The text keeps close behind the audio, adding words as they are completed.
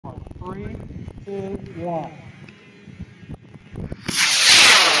3, 2, 1.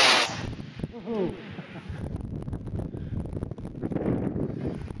 Woohoo!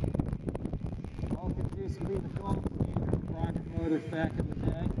 Vulcan used to be the gold standard of rocket motors back in the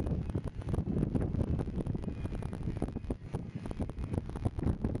day.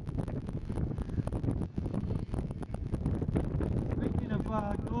 Speaking of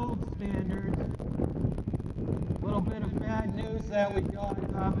gold standards, a little bit of bad news that we got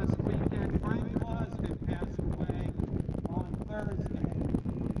this weekend. Frank Costin passed away on Thursday.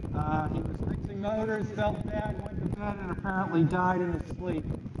 He was fixing motors, felt bad, went to bed, and apparently died in his sleep.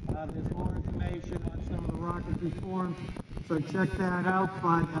 There's more information on some of the rocketry forums, so check that out.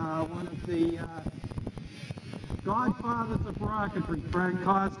 But one of the godfathers of rocketry, Frank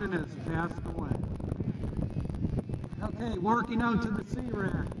Costin, has passed away. Okay, working out to the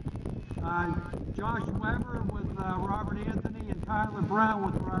C-Rack. Josh Weber with Robert Anthony and Tyler Brown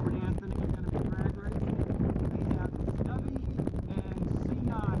with Robert Anthony are going to be drag racing. We have Stubby and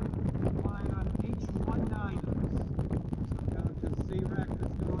C9 flying on H19s. So down to C-Rack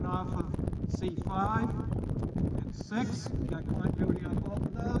that's going off of C5 and 6. We've got conduit